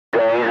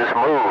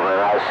moving,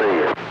 I see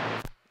it.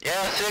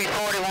 Yeah,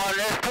 641,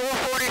 that's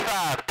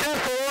 445. 2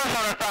 4s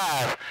on a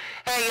 5.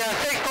 Hey,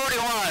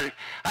 641,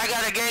 I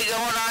got a gate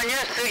going on you.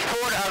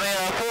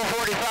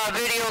 445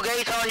 video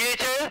gates on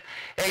YouTube.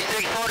 Hey,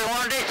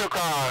 641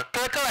 Dieselcar.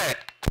 Click.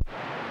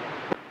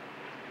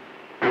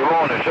 Good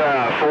morning,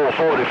 Shine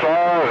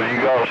 445.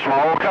 You got a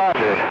small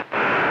copy.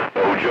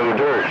 Oh, Joe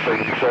Dirt,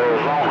 Phoenix,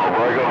 Arizona,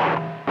 Breaker.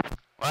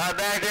 Well,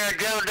 back there,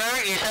 Joe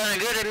Dirt, you sounding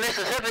good in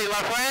Mississippi,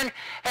 my friend.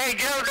 Hey,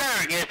 Joe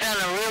Dirt, you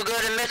sounding real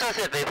good in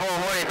Mississippi,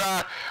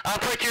 445. I'll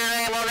put your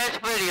name on this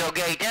video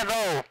gate,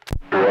 10-0.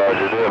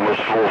 Roger that,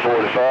 Mr.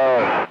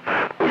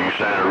 445. Well, you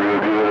sounding real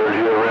good out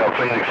here around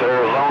Phoenix,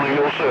 Arizona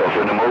yourself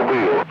in the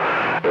Mobile.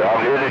 Yeah,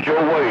 I'm headed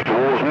your way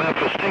towards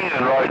Memphis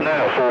 10 right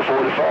now,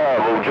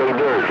 445. Old Joe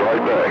Dirt's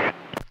right back.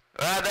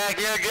 Right back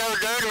there, Joe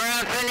Dirt,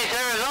 around Phoenix,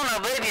 Arizona, I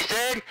believe you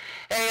said.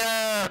 Hey,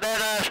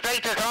 that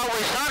state that's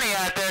always sunny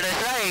out there, they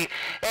say.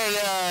 Hey,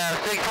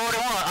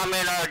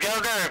 641,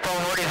 Joe Dirt,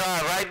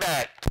 445, right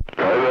back.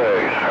 Right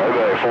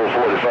back,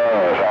 445.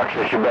 I'll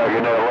catch you back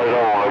in there later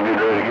on. I'm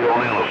getting ready to get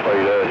on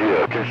interstate out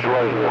here. Catch you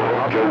later.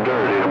 Joe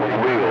Dirt in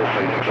Mobile,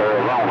 Phoenix,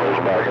 Arizona is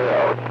back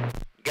out.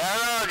 Got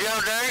it all, Joe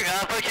Dirt.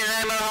 I'll put your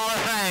name in the Hall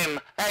of Fame.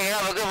 Hey,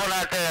 have a good one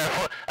out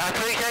there. I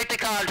appreciate the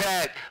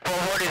contact.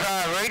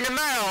 445, reading the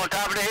mail on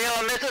top of the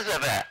hill in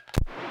Mississippi.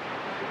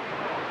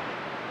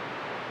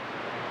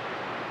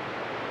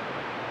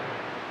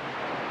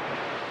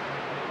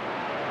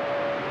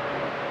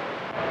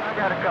 I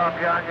got a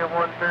copy on you,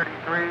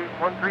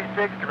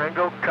 136,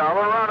 Durango,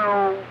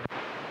 Colorado.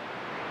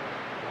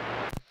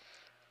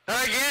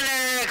 Again,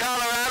 in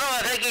Colorado,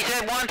 I think he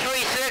said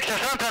 136 or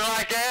something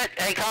like that.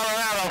 Hey,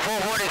 Colorado,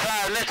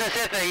 445,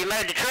 Mississippi, you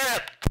made the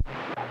trip.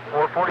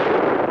 440.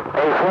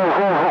 Hey,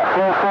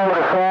 445,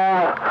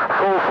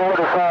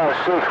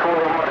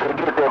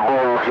 641, get that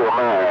boy off your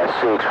mind,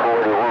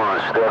 641,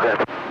 step in.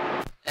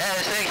 Hey,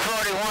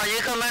 641,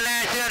 you come in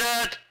there and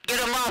said, get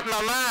him off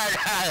my mind.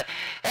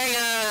 Hey,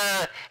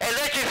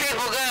 let your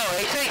people go.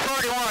 Hey,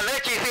 641,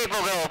 let your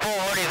people go.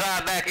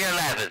 445 back here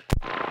laughing.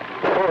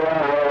 All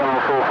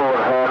right,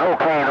 445, no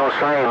pain, no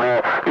strain, man.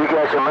 You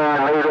got your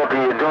mind made up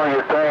and you're doing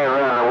your thing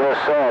around the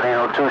Westside, ain't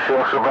no two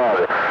shucks about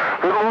it.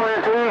 Good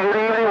morning to you, good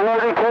evening,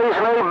 whatever the case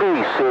may be.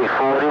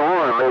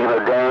 641, making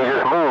a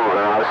dangerous move,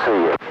 and I see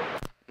you.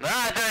 All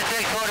right, there,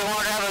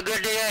 641, have a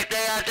good day out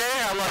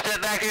there. I'm going to sit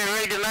back here and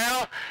read the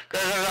mail,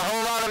 because there's a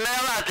whole lot of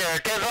mail out there.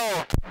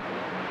 10-4.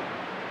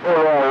 All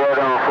right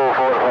on,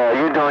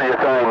 445. You doing your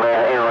thing, man.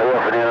 Ain't no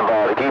effort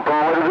anybody. Keep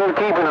on with the good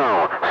keeping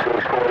on.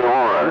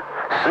 641.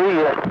 See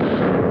ya.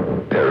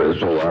 There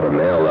is a lot of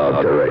mail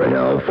out there right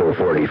now,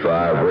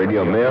 445.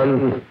 Radio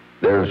men,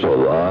 there's a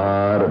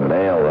lot of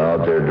mail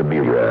out there to be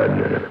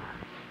read.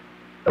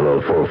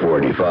 Hello,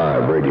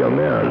 445. Radio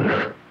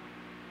men.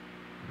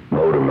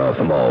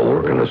 Motormouthmaul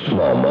working a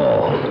small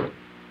mall.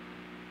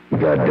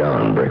 Got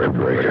down, breaker.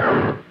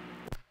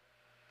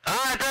 All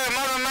right, there,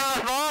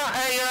 Motormouthmaul.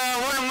 Hey,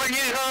 when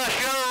you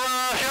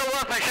show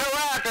up and show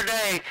out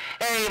today?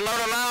 Hey,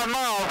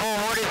 Motormouthmaul,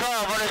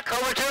 445. What is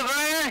COVID 2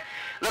 grand?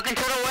 Looking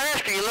to the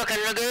west, are you looking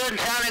good and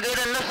sounding good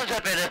in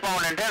Mississippi this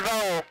morning?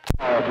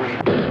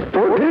 10-4.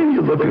 14,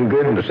 you're looking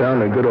good and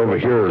sounding good over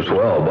here as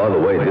well. By the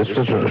way, this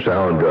doesn't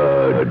sound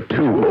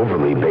too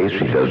overly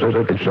bassy, does it?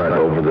 It's not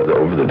over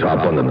the top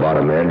on the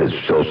bottom end. It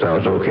still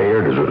sounds okay,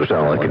 or does it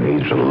sound like it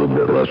needs a little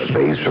bit less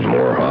bass or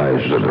more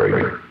highs to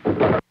break?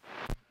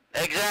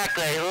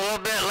 Exactly, a little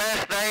bit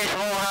less bass,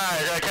 more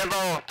highs.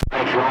 10-4.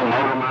 That's wrong,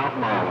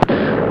 Motormouthmaul.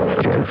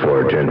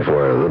 10-4,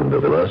 a little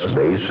bit less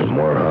bass and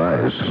more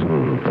highs.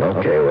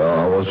 Okay, well,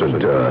 I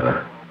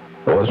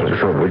wasn't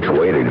sure which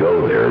way to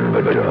go there,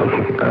 but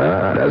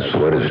that's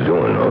what it's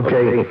doing.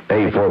 Okay,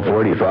 hey,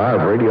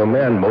 445, Radio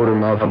Man,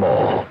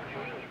 Motormouthmaul.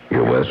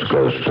 Your West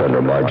Coast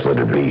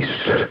under-modulated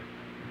beast.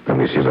 Let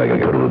me see if I can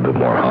put a little bit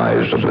more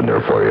highs up in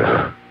there for you.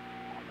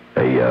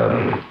 Hey,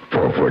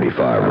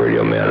 445,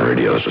 Radio Man,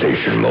 radio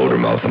station,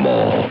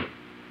 Motormouthmaul.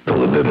 Put a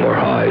little bit more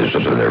highs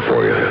up in there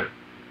for you.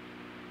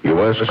 Your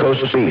West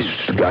Coast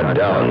beast got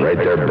down right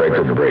there,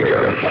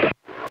 breaker.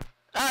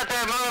 Out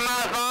there,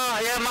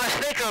 Motormouthmaul. Yeah, my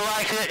speaker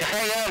likes it.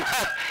 Hey,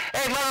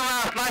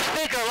 Motormouth, my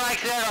speaker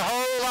likes that a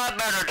whole lot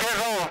better.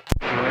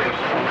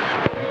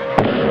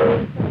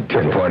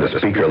 10-4 and a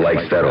speaker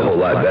likes that a whole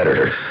lot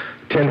better.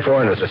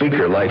 10-4 and a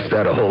speaker likes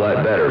that a whole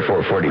lot better.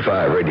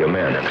 445, Radio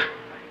Man.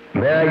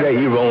 Man, I got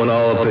you rolling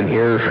all up in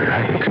here,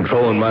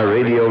 controlling my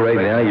radio right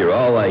now. You're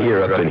all I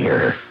hear up in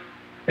here.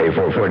 Hey,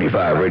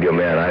 445, Radio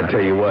Man, I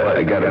tell you what,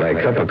 I got my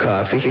cup of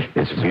coffee.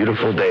 It's a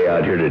beautiful day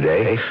out here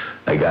today.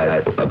 I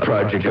got a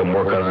project I'm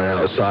working on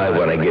outside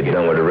when I get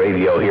done with the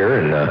radio here,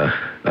 and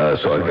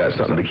so I've got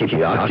something to keep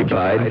me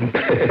occupied.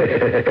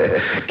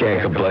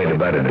 Can't complain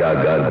about a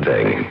doggone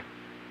thing.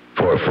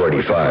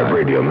 445,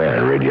 Radio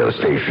Man, radio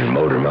station,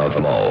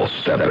 Motormouthmaul,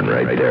 stepping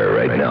right there,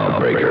 right now,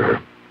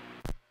 breaker.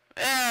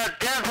 Yeah,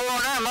 10-4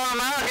 on that,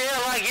 Motormouth. Yeah,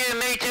 like you and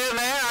me too,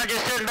 man. I'm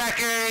just sitting back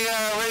here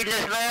reading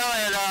this mail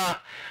and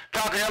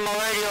talking on my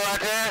radio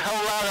out there.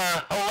 Whole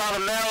lot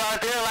of mail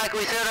out there, like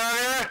we said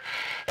earlier.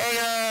 Hey,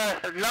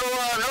 no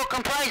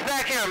complaints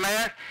back here,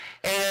 man.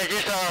 And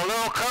just a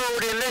little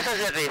cold in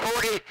Mississippi,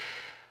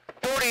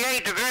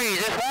 48 degrees.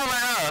 It's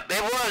warming up.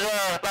 It was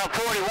about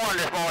 41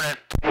 this morning.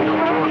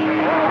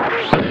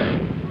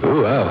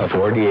 Ooh, wow,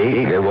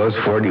 48. It was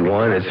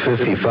 41. It's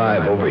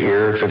 55 over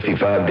here,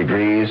 55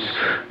 degrees,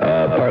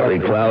 partly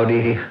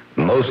cloudy,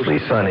 mostly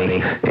sunny,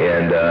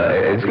 and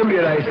it's going to be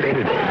a nice day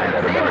today.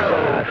 At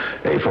about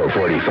a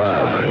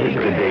 4:45. It's a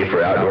good day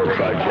for outdoor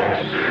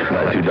projects.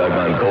 Not too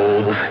doggone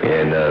cold,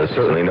 and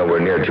certainly nowhere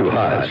near too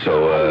hot.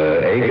 So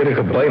ain't going to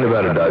complain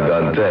about a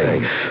doggone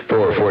thing.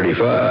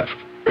 4:45.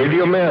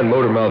 Radio man,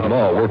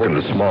 Motormouthmaul, working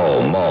the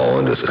small mall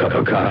on this cup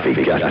of coffee.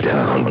 Got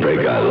down, break.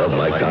 I love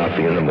my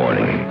coffee in the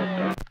morning.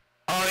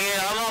 Oh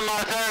yeah, I'm on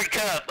my third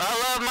cup. I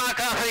love my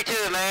coffee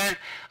too, man.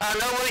 I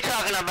know what you're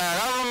talking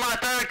about. I'm on my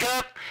third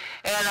cup,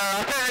 and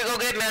I'm trying to go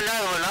get me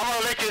another one. I'm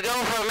gonna let you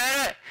go for a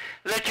minute,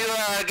 let you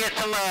get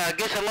some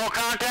more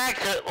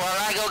contacts while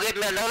I go get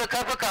me another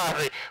cup of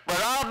coffee. But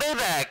I'll be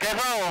back. That's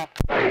all.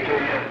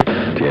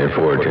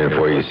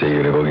 10-4, you say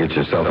you're going to go get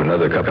yourself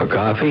another cup of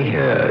coffee?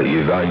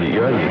 You're on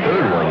your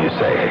third one, you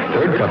say.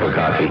 Third cup of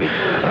coffee.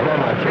 I'm on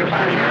my first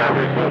cup.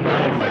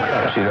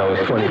 You know,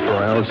 it's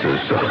 24 ounces,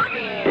 so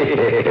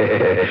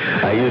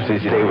I usually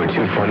stay with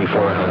two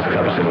 24-ounce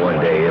cups in one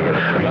day, and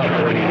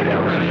about 48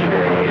 ounces a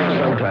day,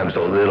 sometimes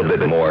a little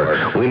bit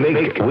more. We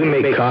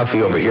make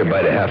coffee over here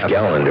by the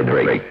half-gallon to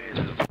break.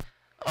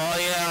 Oh,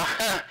 yeah.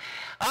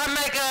 I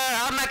make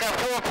a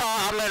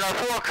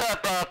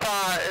 4-cup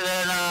pot,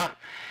 and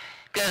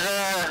because,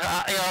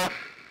 you know,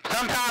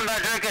 sometimes I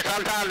drink it,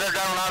 sometimes I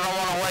don't. I don't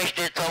want to waste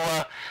it, so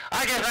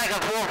I just make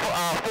a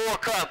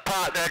 4-cup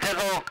pot there,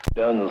 Tiffle.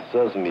 Down the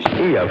sesame.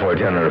 Yeah, 4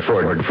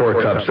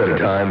 cups at a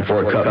time,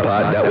 4-cup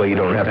pot. That way you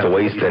don't have to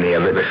waste any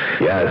of it.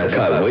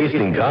 Yeah,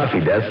 wasting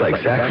coffee, that's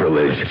like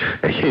sacrilege.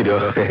 You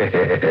don't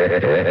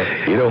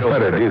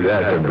want to do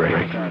that to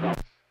break.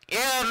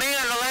 Yeah, me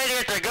and the lady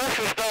at the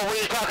grocery store, we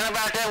was talking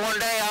about that one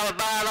day. I was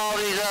buying all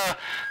these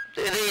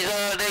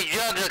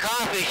jugs of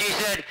coffee. She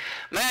said,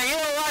 "Man, you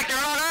don't like to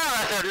run out."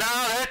 I said, "No,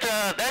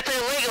 that's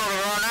illegal to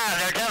run out.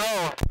 They're too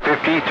old."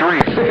 53.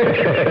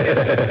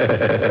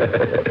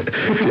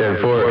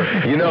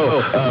 10-4. You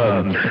know,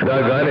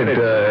 doggone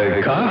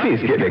it,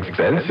 coffee's getting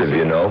expensive,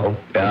 you know.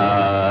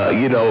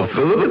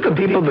 Look at the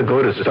people that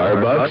go to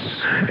Starbucks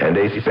and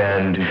they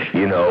spend,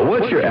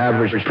 what's your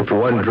average for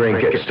one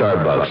drink at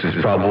Starbucks? Is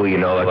probably,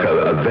 like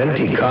a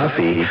venti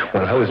coffee.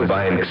 When I was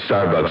buying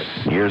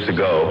Starbucks years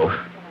ago,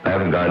 I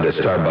haven't gone to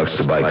Starbucks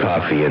to buy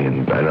coffee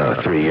in,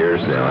 3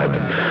 years now.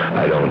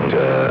 I don't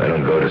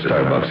go to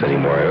Starbucks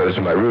anymore. It was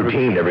my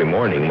routine every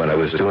morning when I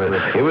was doing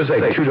it. It was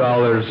like $2,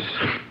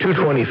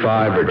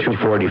 $2.25 or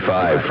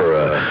 $2.45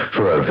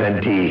 for a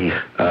venti,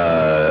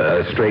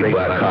 a straight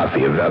black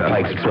coffee, a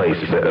Pike's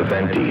Place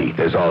venti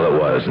is all it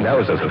was. And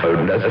that's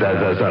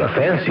not a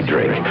fancy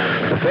drink.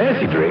 The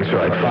fancy drinks are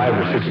like $5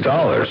 or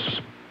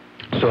 $6.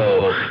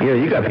 So,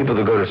 you got people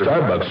that go to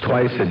Starbucks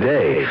twice a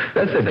day.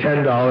 That's a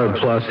 $10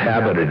 plus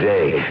habit a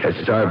day at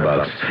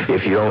Starbucks.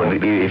 If you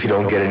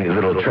don't get any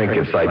little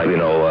trinkets like,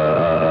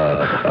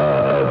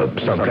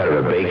 some kind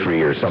of a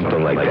bakery or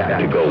something like that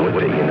to go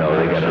with it, they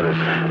got other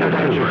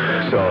too.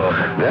 So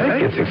that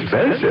gets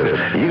expensive.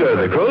 You go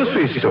to the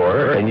grocery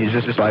store and you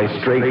just buy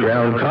straight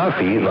ground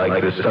coffee,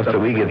 like the stuff that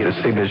we get, the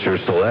Signature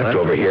Select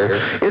over here.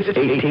 It's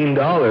 $18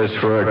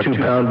 for a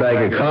 2-pound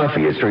bag of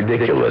coffee. It's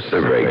ridiculous,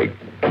 the rate.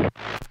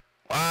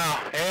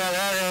 Wow,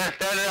 yeah,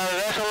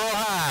 that's a little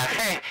high.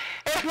 Hey,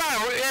 it's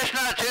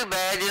not too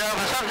bad,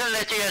 for something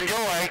that you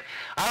enjoy.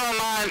 I don't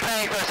mind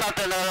paying for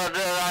something that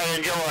I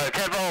enjoy.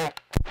 Temple.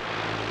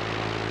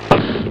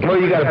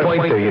 Well, you got a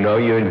point there,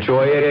 you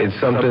enjoy it. It's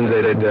something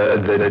that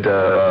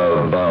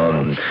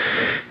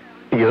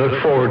you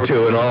look forward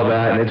to and all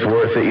that, and it's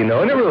worth it, and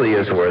it really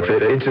is worth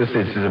it. It's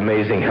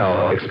amazing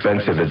how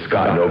expensive it's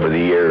gotten over the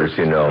years,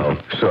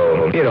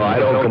 So, I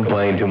don't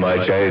complain too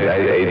much.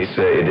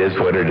 It is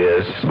what it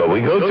is. But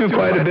we go through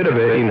quite a bit of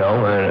it, and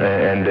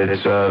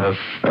it's,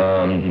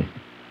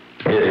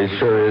 it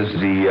sure is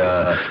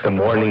the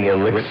morning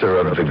elixir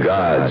of the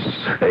gods.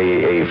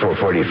 A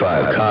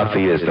 445.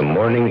 Coffee is the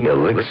morning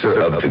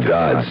elixir of the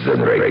gods.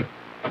 Break.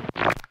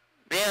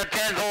 Yeah,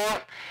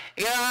 10-4.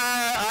 Yeah,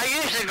 I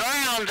use the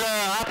grounds.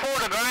 I pour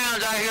the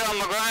grounds out here on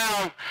the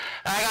ground.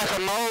 I got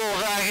some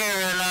moles out here,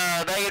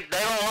 and they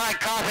don't like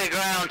coffee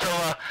grounds, so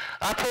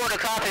I pour the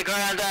coffee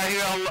grounds out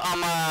here on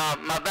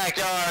my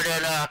backyard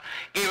and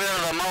get rid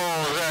of the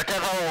moles.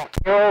 10-4.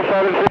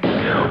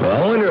 Well,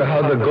 I wonder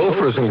how the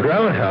gophers and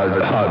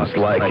groundhogs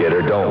like it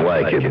or don't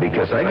like it,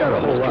 because I got a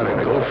whole lot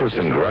of gophers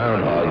and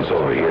groundhogs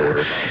over here,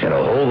 and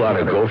a whole lot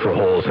of gopher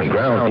holes and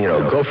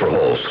gopher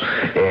holes.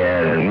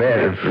 And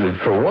man,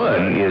 for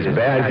one, it's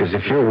bad because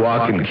if you're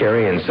walking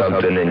carrying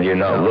something and you're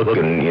not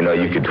looking,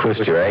 you could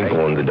twist your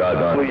ankle in the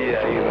doggone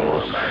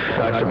holes.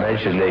 Not to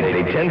mention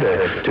they tend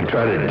to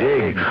try to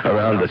dig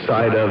around the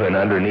side of and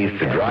underneath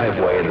the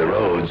driveway and the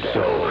roads.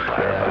 So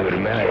I would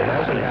imagine it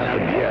hasn't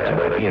happened yet,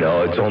 but you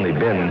know, it's only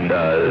been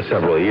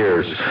several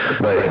years.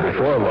 But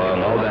before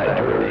long, all that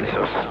dirt is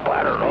so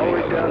splattered all the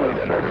way down the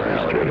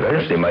ground.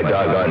 Eventually, my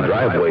doggone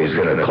driveway is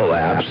going to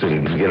collapse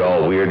and get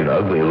all weird and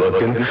ugly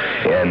looking.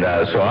 And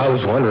so I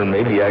was wondering,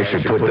 maybe I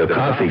should put the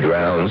coffee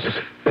grounds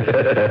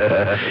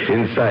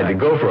inside the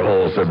gopher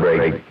holes to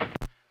break.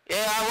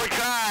 Yeah, I would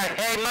try.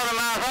 Hey,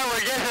 Motormouth, I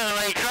would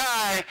definitely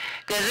try,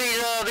 because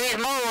these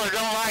mowers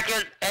don't like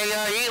it. Hey,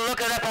 you can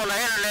look it up on the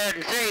internet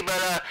and see,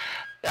 but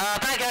I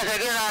think that's a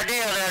good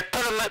idea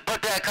to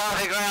put that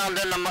coffee ground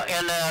in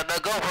the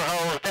gopher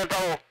holes,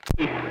 10-4.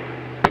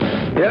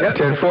 Yeah,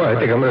 10-4. I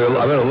think I'm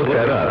gonna look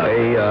that up.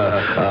 Hey,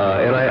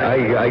 and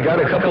I got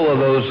a couple of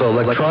those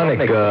electronic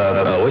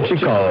what you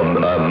call them,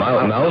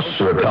 mouse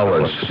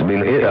repellents. I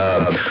mean,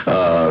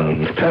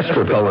 pest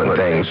repellent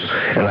things.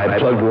 And I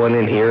plugged one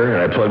in here,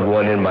 and I plugged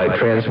one in my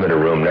transmitter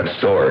room next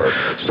door.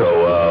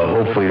 So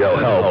hopefully they'll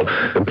help.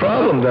 The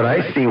problem that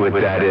I see with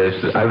that is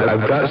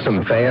I've got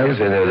some fans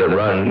in there that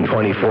run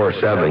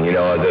 24/7. You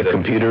know, the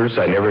computers.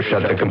 I never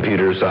shut the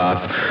computers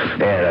off,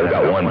 and I've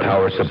got one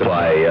power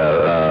supply.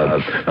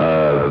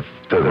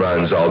 That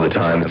runs all the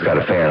time. It's got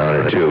a fan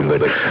on it too.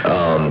 But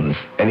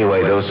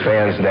anyway, those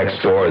fans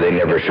next door, they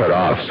never shut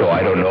off. So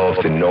I don't know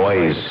if the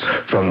noise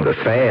from the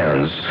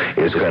fans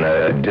is going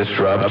to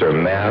disrupt or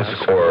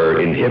mask or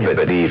inhibit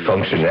the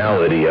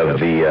functionality of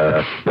the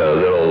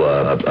little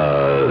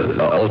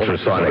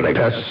ultrasonic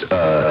test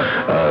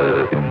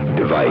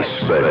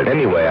device. But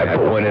anyway, I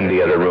put one in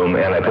the other room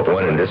and I put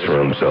one in this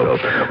room. So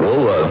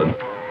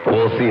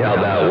we'll see how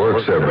that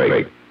works there,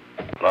 Break.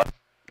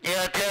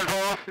 Yeah,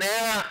 10-4.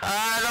 Yeah,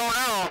 I don't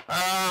know.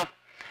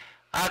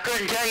 I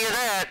couldn't tell you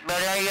that,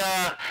 but I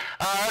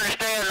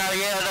understand.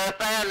 Yeah, the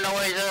fan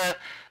noise,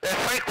 the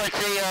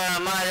frequency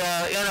might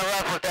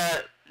interrupt with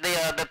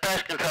the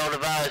pest control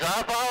device.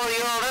 I'll follow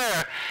you on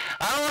there.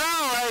 I don't know.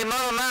 Hey,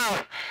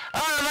 Motormouth.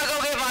 I'm gonna go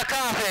get my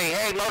coffee.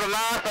 Hey,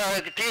 Motormouth,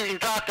 you can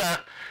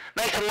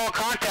make some more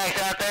contacts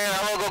out there.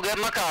 I'm gonna go get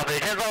my coffee.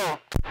 10-4.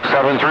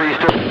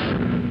 7-3.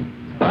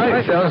 All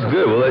right, sounds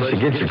good. We'll let you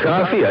get your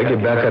coffee. I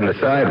get back on the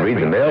side, read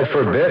the mail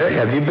for a bit.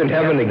 Have you been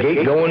having a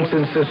gate going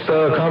since this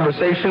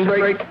conversation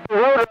break?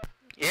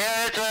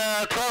 Yeah, it's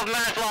 12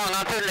 minutes long.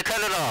 I'm fitting to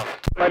cut it off.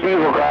 My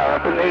Dieselcar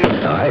up in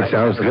the... All right,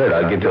 sounds good.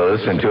 I'll get to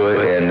listen to it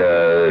and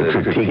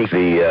critique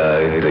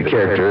the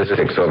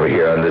characteristics over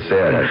here on this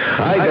end.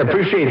 I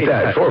appreciate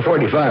that.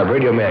 445,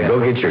 Radio Man, go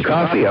get your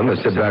coffee. I'm going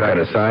to sit back on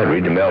the side,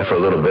 read the mail for a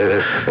little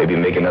bit, maybe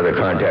make another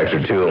contact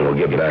or two, and we'll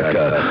get back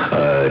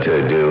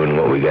to doing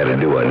what we got to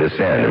do on this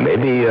end. And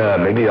maybe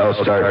I'll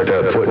start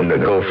putting the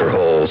gopher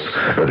holes,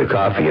 or the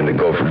coffee in the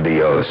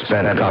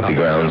spent coffee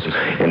grounds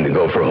in the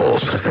gopher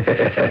holes.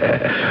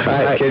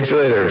 All right, catch you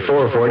later.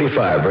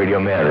 445, Radio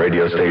Man,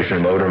 radio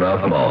station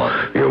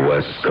Motormouthmaul. Your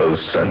West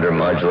Coast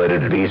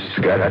undermodulated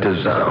beast got the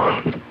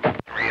zone.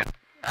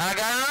 I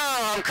got it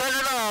all. I'm cutting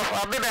it off.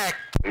 I'll be back.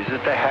 Is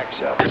it the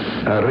hex up?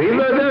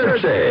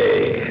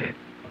 Arrivederci.